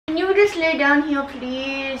just lay down here,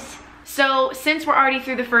 please? So since we're already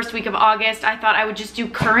through the first week of August, I thought I would just do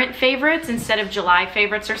current favorites instead of July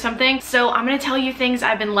favorites or something. So I'm gonna tell you things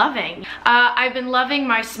I've been loving. I've been loving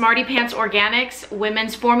my Smarty Pants Organics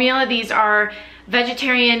women's formula. These are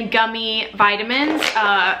vegetarian gummy vitamins.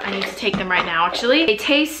 I need to take them right now, actually. They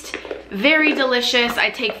taste very delicious. I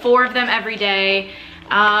take 4 of them every day,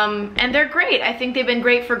 and they're great. I think they've been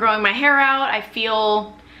great for growing my hair out. I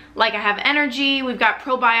feel like I have energy. We've got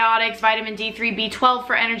probiotics, vitamin D3, B12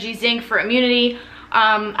 for energy, zinc for immunity.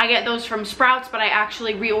 I get those from Sprouts, but I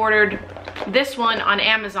actually reordered this one on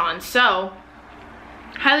Amazon. So,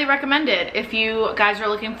 highly recommended if you guys are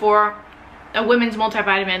looking for a women's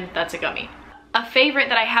multivitamin that's a gummy. A favorite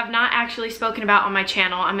that I have not actually spoken about on my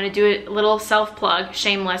channel, I'm gonna do a little self-plug,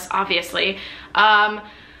 shameless, obviously,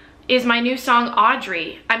 is my new song,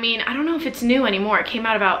 Audrey. I mean, I don't know if it's new anymore. It came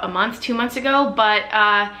out about a month, 2 months ago, but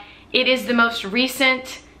it is the most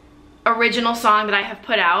recent original song that I have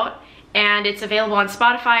put out, and it's available on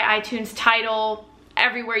Spotify, iTunes, Tidal,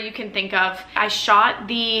 everywhere you can think of. I shot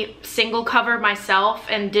the single cover myself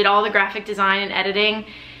and did all the graphic design and editing.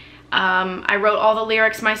 I wrote all the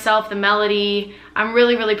lyrics myself, the melody. I'm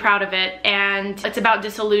really, really proud of it, and it's about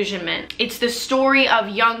disillusionment. It's the story of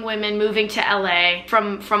young women moving to LA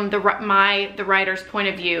from the writer's point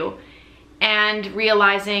of view, and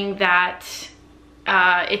realizing that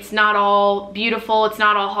it's not all beautiful, it's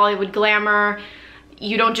not all Hollywood glamour.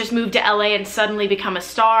 You don't just move to LA and suddenly become a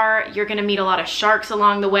star. You're gonna meet a lot of sharks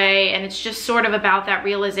along the way, and it's just sort of about that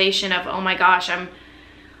realization of, oh my gosh,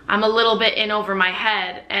 I'm a little bit in over my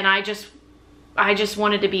head, and I just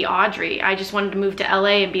wanted to be Audrey. I just wanted to move to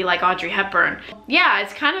LA and be like Audrey Hepburn. Yeah,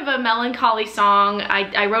 it's kind of a melancholy song.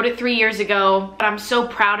 I wrote it 3 years ago, but I'm so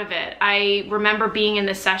proud of it. I remember being in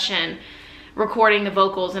the session, recording the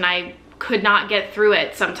vocals, and I could not get through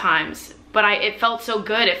it sometimes, but it felt so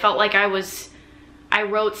good. It felt like I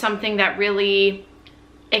wrote something that really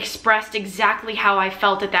expressed exactly how I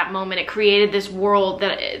felt at that moment. It created this world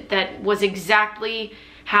that was exactly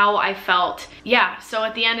how I felt. Yeah, so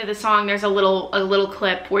at the end of the song, there's a little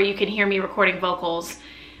clip where you can hear me recording vocals,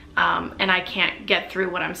 and I can't get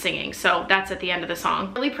through what I'm singing. So that's at the end of the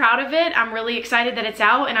song. Really proud of it. I'm really excited that it's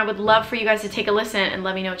out, and I would love for you guys to take a listen and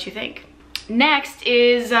let me know what you think. Next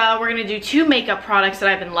is, we're gonna do 2 makeup products that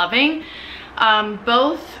I've been loving.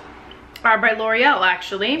 Both are by L'Oreal,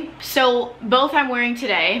 actually. So both I'm wearing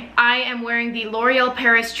today. I am wearing the L'Oreal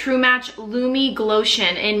Paris True Match Lumi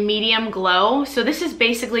Glowtion in medium glow. So this is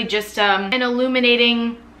basically just an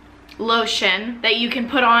illuminating lotion that you can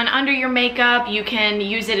put on under your makeup. You can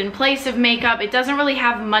use it in place of makeup. It doesn't really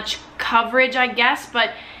have much coverage, I guess,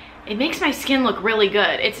 but it makes my skin look really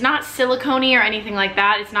good. It's not silicone-y or anything like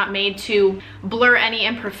that. It's not made to blur any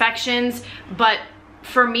imperfections, but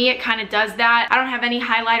for me, it kind of does that. I don't have any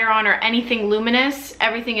highlighter on or anything luminous.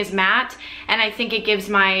 Everything is matte, and I think it gives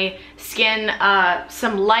my skin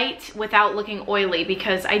some light without looking oily,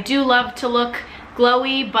 because I do love to look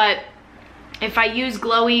glowy, but if I use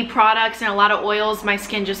glowy products and a lot of oils, my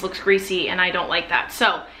skin just looks greasy, and I don't like that.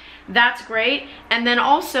 So that's great. And then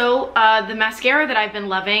also, the mascara that I've been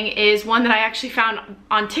loving is one that I actually found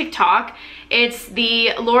on TikTok. It's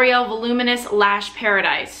the L'Oreal Voluminous Lash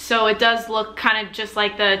Paradise. So it does look kind of just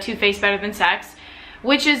like the Too Faced Better Than Sex,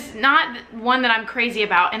 which is not one that I'm crazy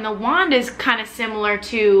about. And the wand is kind of similar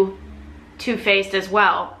to Too Faced as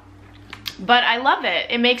well. But I love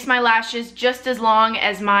it. It makes my lashes just as long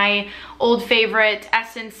as my old favorite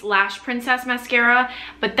Essence Lash Princess mascara.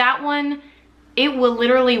 But that one, it will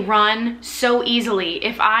literally run so easily.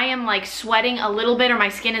 If I am like sweating a little bit or my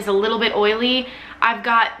skin is a little bit oily, I've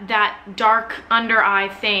got that dark under eye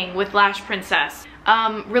thing with Lash Princess.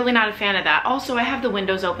 Really not a fan of that. Also, I have the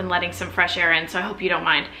windows open letting some fresh air in, so I hope you don't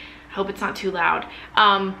mind. I hope it's not too loud.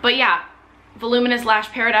 But yeah, Voluminous Lash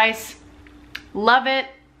Paradise, love it.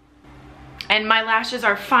 And my lashes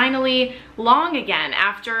are finally long again.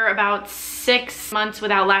 After about 6 months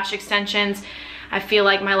without lash extensions, I feel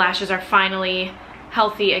like my lashes are finally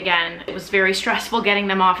healthy again. It was very stressful getting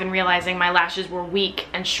them off and realizing my lashes were weak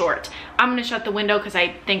and short. I'm gonna shut the window because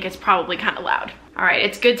I think it's probably kind of loud. All right,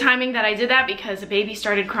 it's good timing that I did that because a baby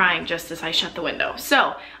started crying just as I shut the window.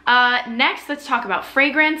 So next, let's talk about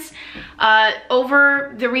fragrance.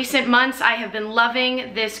 Over the recent months, I have been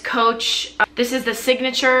loving this Coach. This is the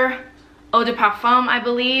Signature Eau de Parfum, I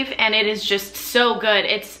believe, and it is just so good.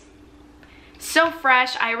 It's so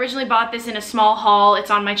fresh. I originally bought this in a small haul.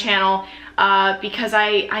 It's on my channel because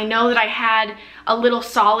I know that I had a little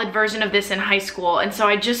solid version of this in high school, and so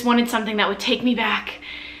I just wanted something that would take me back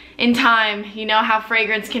in time. You know how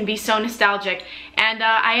fragrance can be so nostalgic. And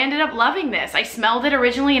I ended up loving this. I smelled it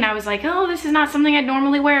originally and I was like, oh, this is not something I'd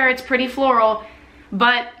normally wear. It's pretty floral.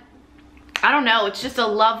 But I don't know, it's just a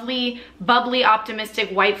lovely, bubbly, optimistic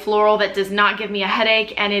white floral that does not give me a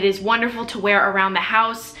headache, and it is wonderful to wear around the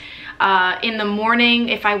house. In the morning,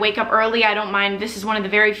 if I wake up early, I don't mind. This is one of the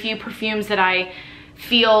very few perfumes that I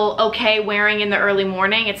feel okay wearing in the early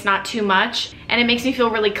morning. It's not too much, and it makes me feel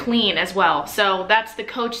really clean as well. So that's the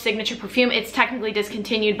Coach Signature Perfume. It's technically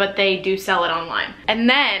discontinued, but they do sell it online. And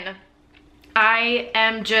then I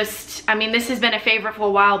am just, I mean, this has been a favorite for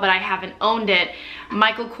a while, but I haven't owned it.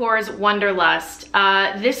 Michael Kors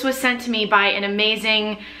Wonderlust. This was sent to me by an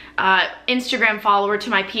amazing Instagram follower to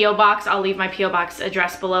my P.O. box. I'll leave my P.O. box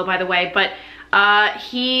address below, by the way, but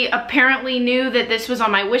he apparently knew that this was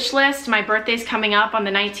on my wish list. My birthday's coming up on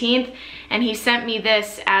the 19th, and he sent me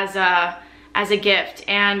this as a gift,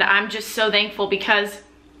 and I'm just so thankful because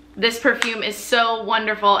this perfume is so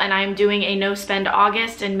wonderful, and I'm doing a no-spend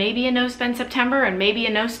August and maybe a no-spend September and maybe a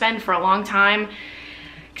no-spend for a long time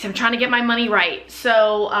because I'm trying to get my money right.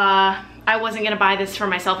 So I wasn't gonna buy this for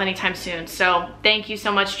myself anytime soon. So thank you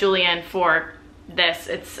so much, Julian, for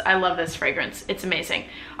this. I love this fragrance. It's amazing.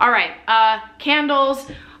 All right, candles.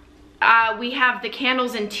 We have the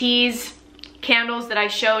candles and teas candles that I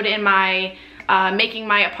showed in my making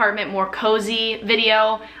my apartment more cozy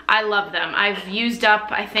video. I love them. I've used up,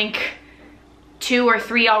 I think, 2 or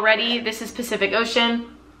 3 already. This is Pacific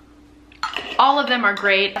Ocean. All of them are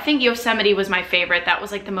great. I think Yosemite was my favorite. That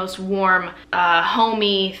was like the most warm,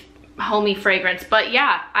 homey fragrance. But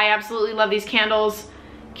yeah, I absolutely love these candles.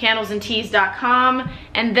 Candlesandteas.com.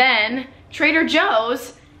 And then Trader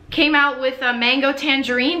Joe's came out with a mango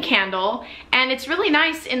tangerine candle, and it's really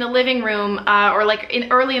nice in the living room or like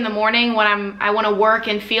early in the morning when I want to work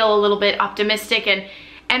and feel a little bit optimistic and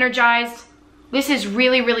energized. This is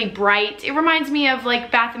really, really bright. It reminds me of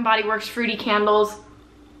like Bath & Body Works fruity candles.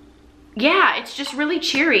 Yeah, it's just really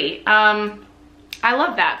cheery. I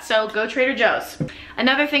love that, so go Trader Joe's.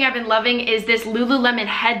 Another thing I've been loving is this LuluLemon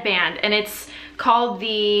headband, and it's called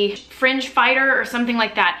the Fringe Fighter or something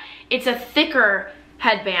like that. It's a thicker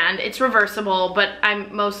headband. It's reversible, but I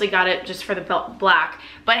mostly got it just for the black.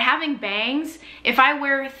 But having bangs, if I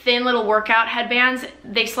wear thin little workout headbands,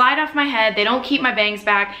 they slide off my head, they don't keep my bangs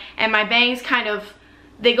back, and my bangs kind of,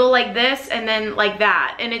 they go like this and then like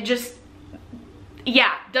that, and it just,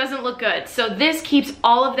 yeah, doesn't look good. So this keeps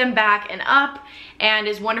all of them back and up and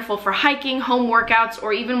is wonderful for hiking, home workouts,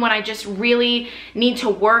 or even when I just really need to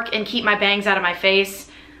work and keep my bangs out of my face.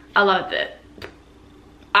 I love it.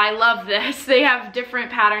 I love this. They have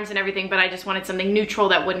different patterns and everything, but I just wanted something neutral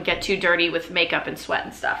that wouldn't get too dirty with makeup and sweat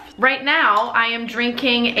and stuff. Right now, I am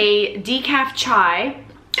drinking a decaf chai.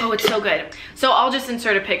 Oh, it's so good. So I'll just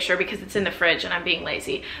insert a picture because it's in the fridge and I'm being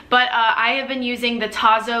lazy. But I have been using the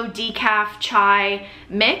Tazo decaf chai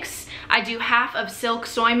mix. I do half of silk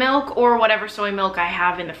soy milk or whatever soy milk I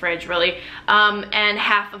have in the fridge, really, and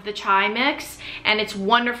half of the chai mix. And it's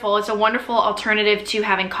wonderful. It's a wonderful alternative to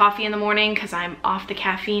having coffee in the morning because I'm off the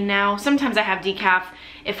caffeine now. Sometimes I have decaf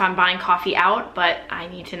if I'm buying coffee out, but I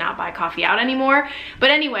need to not buy coffee out anymore.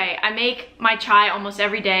 But anyway, I make my chai almost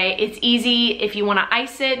every day. It's easy if you want to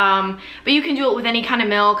ice it, but you can do it with any kind of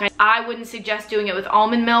milk. I wouldn't suggest doing it with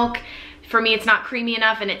almond milk. For me, it's not creamy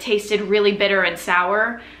enough and it tasted really bitter and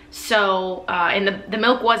sour. So, and the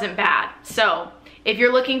milk wasn't bad. So if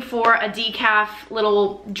you're looking for a decaf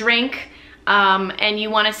little drink and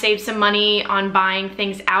you want to save some money on buying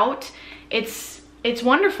things out, it's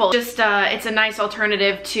wonderful. Just it's a nice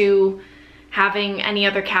alternative to having any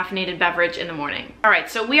other caffeinated beverage in the morning. All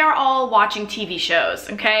right, so we are all watching TV shows,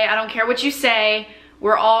 okay? I don't care what you say.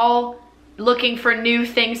 We're all looking for new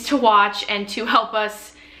things to watch and to help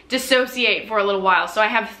us dissociate for a little while. So I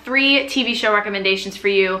have 3 TV show recommendations for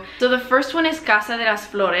you. So the first one is Casa de las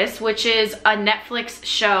Flores, which is a Netflix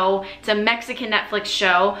show. It's a Mexican Netflix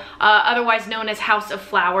show, otherwise known as House of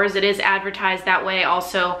Flowers. It is advertised that way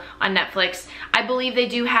also on Netflix. I believe they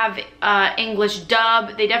do have English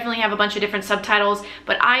dub. They definitely have a bunch of different subtitles,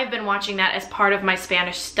 but I have been watching that as part of my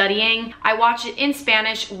Spanish studying. I watch it in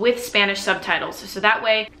Spanish with Spanish subtitles. So that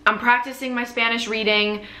way I'm practicing my Spanish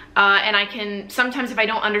reading, and I can, sometimes if I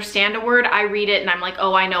don't understand a word, I read it and I'm like,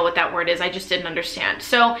 oh, I know what that word is. I just didn't understand.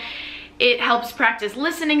 So it helps practice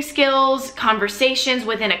listening skills, conversations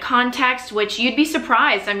within a context, which you'd be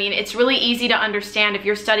surprised. I mean, it's really easy to understand if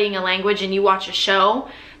you're studying a language and you watch a show.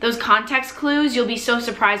 Those context clues, you'll be so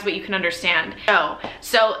surprised what you can understand.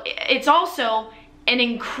 So it's also an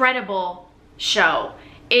incredible show.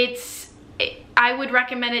 I would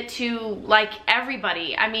recommend it to like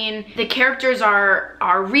everybody. I mean, the characters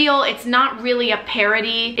are real. It's not really a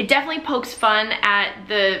parody. It definitely pokes fun at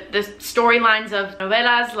the storylines of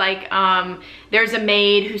novelas, like there's a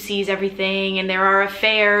maid who sees everything and there are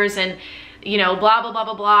affairs and, you know, blah, blah, blah,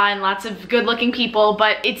 blah, blah, and lots of good looking people,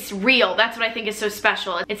 but it's real. That's what I think is so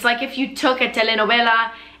special. It's like if you took a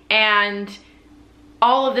telenovela and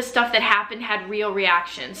all of the stuff that happened had real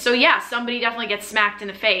reactions. So yeah, somebody definitely gets smacked in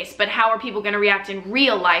the face, but how are people gonna react in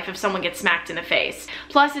real life if someone gets smacked in the face?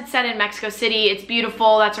 Plus it's set in Mexico City, it's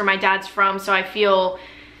beautiful, that's where my dad's from, so I feel,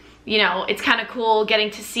 you know, it's kind of cool getting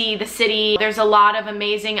to see the city. There's a lot of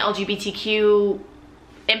amazing LGBTQ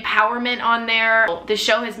empowerment on there. The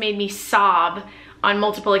show has made me sob on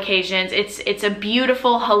multiple occasions. It's a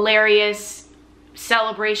beautiful, hilarious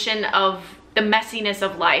celebration of the messiness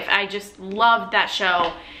of life. I just loved that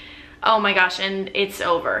show. Oh my gosh, and it's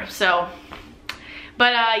over. So,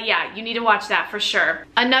 but yeah, you need to watch that for sure.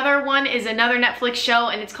 Another one is another Netflix show,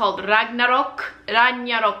 and it's called Ragnarok.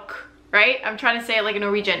 Ragnarok, right? I'm trying to say it like a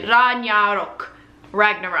Norwegian. Ragnarok.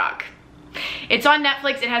 Ragnarok. It's on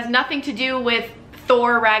Netflix. It has nothing to do with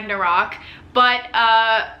Thor Ragnarok, but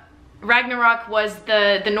Ragnarok was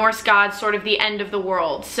the Norse god, sort of the end of the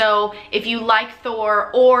world. So if you like Thor,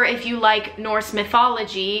 or if you like Norse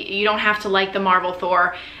mythology, you don't have to like the Marvel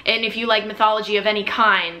Thor, and if you like mythology of any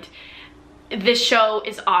kind, this show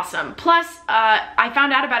is awesome. Plus, I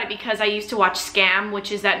found out about it because I used to watch Scam,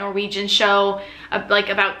 which is that Norwegian show like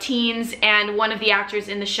about teens, and one of the actors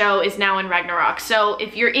in the show is now in Ragnarok. So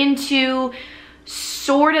if you're into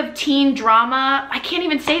sort of teen drama, I can't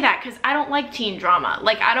even say that because I don't like teen drama.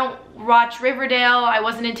 Like, I don't watch Riverdale, I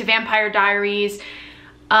wasn't into Vampire Diaries.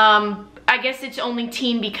 I guess it's only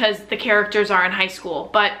teen because the characters are in high school,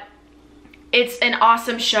 but it's an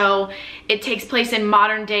awesome show. It takes place in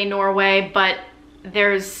modern day Norway, but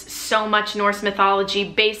there's so much Norse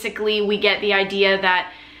mythology. Basically, we get the idea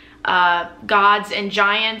that gods and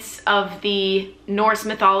giants of the Norse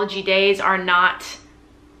mythology days are not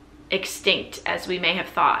extinct as we may have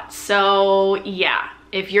thought. So yeah,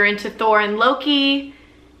 if you're into Thor and Loki,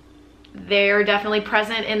 they're definitely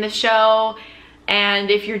present in the show. And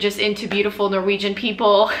if you're just into beautiful Norwegian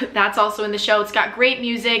people, that's also in the show. It's got great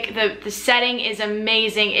music. The setting is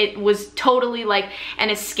amazing. It was totally like an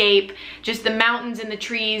escape. Just the mountains and the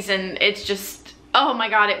trees, and it's just, oh my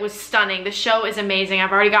god, it was stunning. The show is amazing.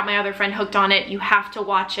 I've already got my other friend hooked on it. You have to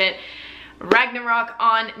watch it. Ragnarok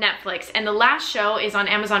on Netflix. And the last show is on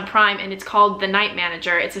Amazon Prime, and it's called The Night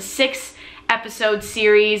Manager. It's a 6-episode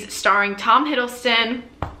series starring Tom Hiddleston.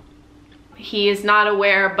 He is not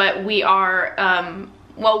aware, but we are,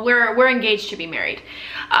 well, we're engaged to be married.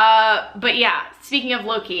 But yeah, speaking of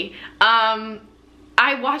Loki,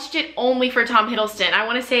 I watched it only for Tom Hiddleston. I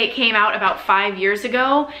want to say it came out about 5 years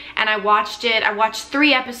ago, and I watched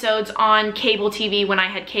 3 episodes on cable TV when I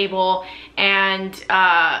had cable, and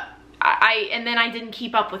then I didn't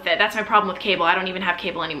keep up with it. That's my problem with cable. I don't even have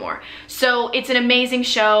cable anymore. So it's an amazing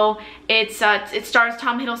show. It stars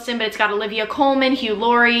Tom Hiddleston, but it's got Olivia Colman, Hugh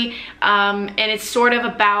Laurie, and it's sort of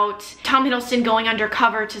about Tom Hiddleston going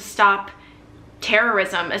undercover to stop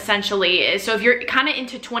terrorism, essentially. So if you're kind of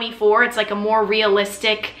into 24, it's like a more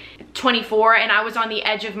realistic 24, and I was on the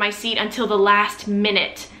edge of my seat until the last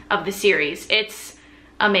minute of the series. It's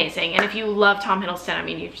amazing, and if you love Tom Hiddleston, I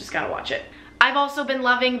mean, you've just got to watch it. I've also been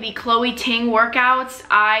loving the Chloe Ting workouts.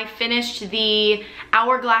 I finished the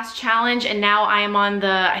Hourglass Challenge, and now I am on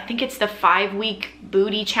the, I think it's the 5-week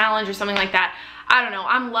booty challenge or something like that. I don't know,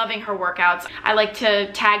 I'm loving her workouts. I like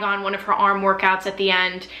to tag on one of her arm workouts at the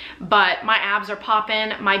end, but my abs are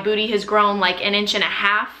popping. My booty has grown like 1.5 inches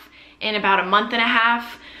in about 1.5 months.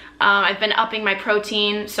 I've been upping my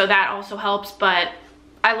protein, so that also helps, but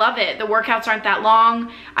I love it. The workouts aren't that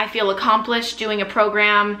long. I feel accomplished doing a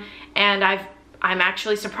program, and I'm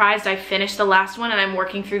actually surprised I finished the last one and I'm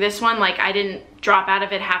working through this one. Like, I didn't drop out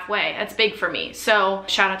of it halfway. That's big for me. So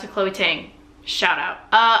shout out to Chloe Ting. Shout out.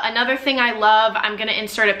 Another thing I love, I'm gonna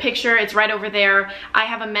insert a picture. It's right over there. I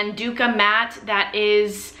have a Manduka mat that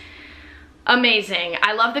is amazing.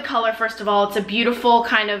 I love the color, first of all. It's a beautiful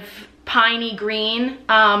kind of piney green,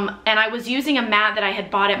 and I was using a mat that I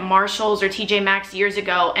had bought at Marshall's or TJ Maxx years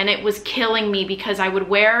ago, and it was killing me because I would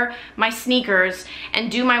wear my sneakers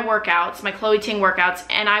and do my workouts, my Chloe Ting workouts,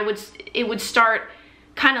 and it would start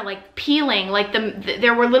kind of like peeling, like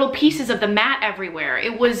there were little pieces of the mat everywhere.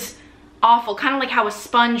 It was awful, kind of like how a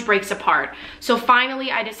sponge breaks apart. So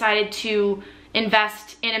finally I decided to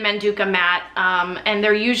invest in a Manduka mat, and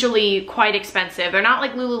they're usually quite expensive. They're not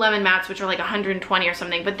like LuluLemon mats, which are like 120 or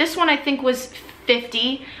something, but this one I think was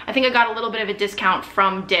 $50. I think I got a little bit of a discount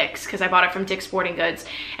from Dick's because I bought it from Dick's Sporting Goods.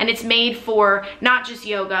 And it's made for not just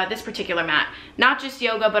yoga, this particular mat, not just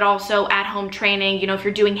yoga, but also at-home training. You know, if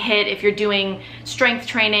you're doing HIIT, if you're doing strength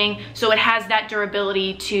training. So it has that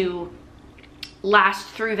durability to last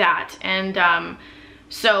through that. And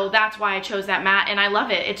so that's why I chose that mat, and I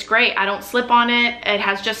love it. It's great. I don't slip on it. It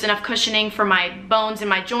has just enough cushioning for my bones and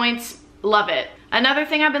my joints. Love it. Another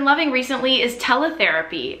thing I've been loving recently is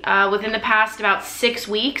teletherapy. Within the past about 6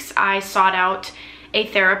 weeks, I sought out a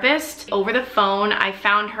therapist over the phone. I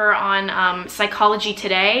found her on Psychology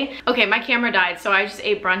Today. Okay, my camera died, so I just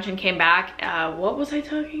ate brunch and came back. What was I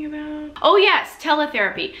talking about? Oh yes,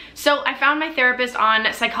 teletherapy. So I found my therapist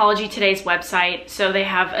on Psychology Today's website. So they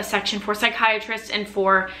have a section for psychiatrists and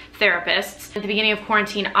for therapists. At the beginning of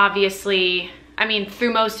quarantine, obviously, I mean,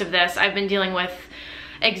 through most of this, I've been dealing with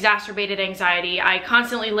exacerbated anxiety. I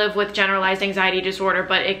constantly live with generalized anxiety disorder,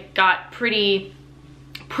 but it got pretty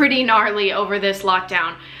gnarly over this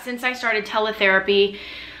lockdown. Since I started teletherapy,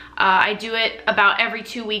 I do it about every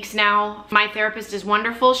 2 weeks now. My therapist is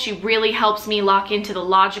wonderful. She really helps me lock into the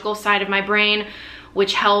logical side of my brain,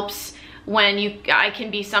 which helps when I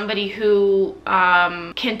can be somebody who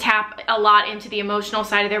can tap a lot into the emotional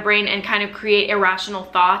side of their brain and kind of create irrational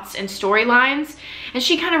thoughts and storylines. And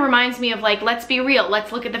she kind of reminds me of like, let's be real,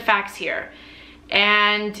 let's look at the facts here.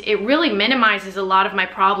 And it really minimizes a lot of my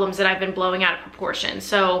problems that I've been blowing out of proportion.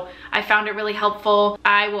 So I found it really helpful.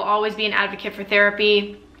 I will always be an advocate for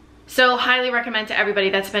therapy. So highly recommend to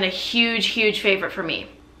everybody. That's been a huge favorite for me.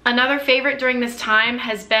 Another favorite during this time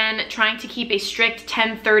has been trying to keep a strict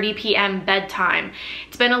 10:30 p.m. bedtime.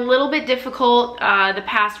 It's been a little bit difficult the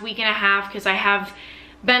past week and a half because I have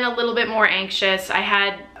been a little bit more anxious. I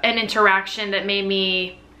had an interaction that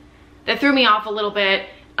threw me off a little bit.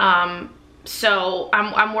 So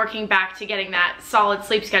I'm working back to getting that solid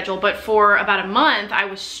sleep schedule. But for about a month, I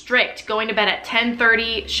was strict, going to bed at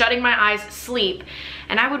 10:30, shutting my eyes, sleep.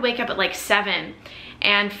 And I would wake up at like 7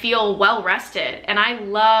 and feel well rested. And I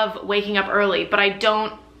love waking up early, but I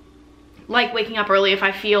don't like waking up early if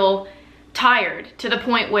I feel tired to the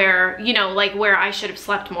point where, you know, like where I should have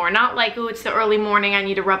slept more. Not like, oh, it's the early morning, I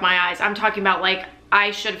need to rub my eyes. I'm talking about like, I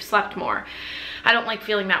should have slept more. I don't like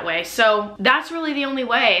feeling that way. So that's really the only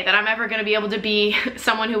way that I'm ever gonna be able to be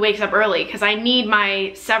someone who wakes up early, because I need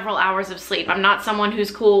my several hours of sleep. I'm not someone who's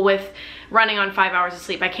cool with running on 5 hours of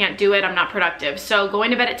sleep. I can't do it, I'm not productive. So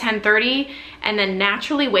going to bed at 10:30 and then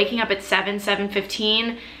naturally waking up at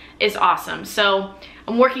 7:15 is awesome. So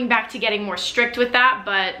I'm working back to getting more strict with that,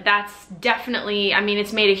 but that's definitely, I mean,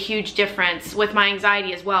 it's made a huge difference with my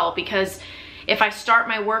anxiety as well, because if I start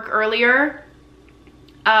my work earlier,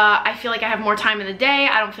 I feel like I have more time in the day.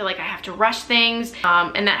 I don't feel like I have to rush things.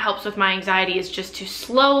 And that helps with my anxiety, is just to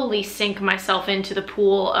slowly sink myself into the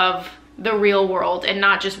pool of the real world and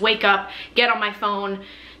not just wake up, get on my phone,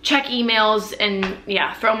 check emails, and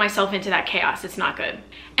yeah, throw myself into that chaos. It's not good.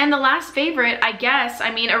 And the last favorite, I guess,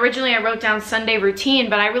 I mean, originally I wrote down Sunday routine,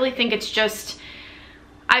 but I really think it's just,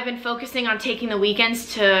 I've been focusing on taking the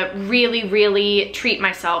weekends to really treat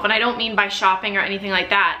myself. And I don't mean by shopping or anything like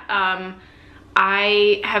that.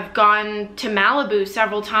 I have gone to Malibu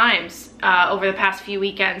several times over the past few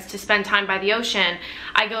weekends to spend time by the ocean.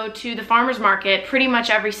 I go to the farmer's market pretty much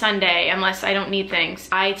every Sunday unless I don't need things.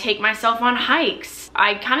 I take myself on hikes.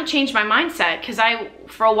 I kind of changed my mindset because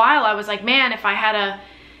for a while I was like, man, if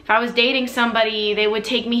I was dating somebody, they would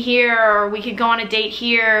take me here, or we could go on a date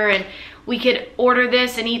here, and we could order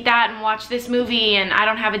this and eat that and watch this movie, and I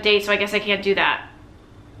don't have a date, so I guess I can't do that.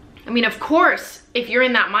 I mean, of course, if you're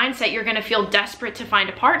in that mindset, you're gonna feel desperate to find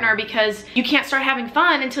a partner, because you can't start having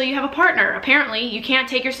fun until you have a partner. Apparently, you can't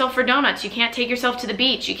take yourself for donuts, you can't take yourself to the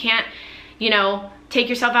beach, you can't, you know, take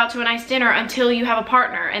yourself out to a nice dinner until you have a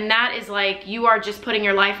partner. And that is like, you are just putting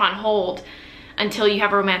your life on hold until you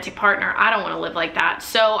have a romantic partner. I don't wanna live like that.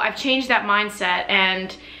 So I've changed that mindset,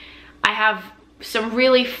 and I have some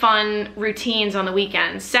really fun routines on the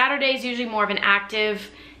weekends. Saturday's usually more of an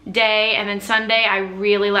active day, and then Sunday I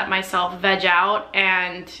really let myself veg out,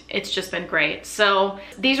 and it's just been great. So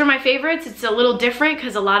these are my favorites. It's a little different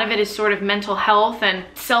because a lot of it is sort of mental health and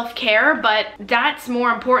self-care, but that's more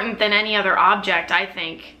important than any other object, I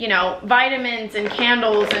think. You know, vitamins and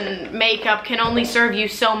candles and makeup can only serve you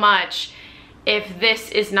so much if this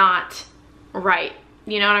is not right.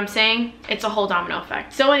 You know what I'm saying? It's a whole domino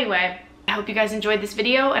effect. So anyway, I hope you guys enjoyed this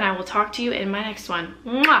video, and I will talk to you in my next one.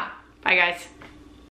 Mwah! Bye guys.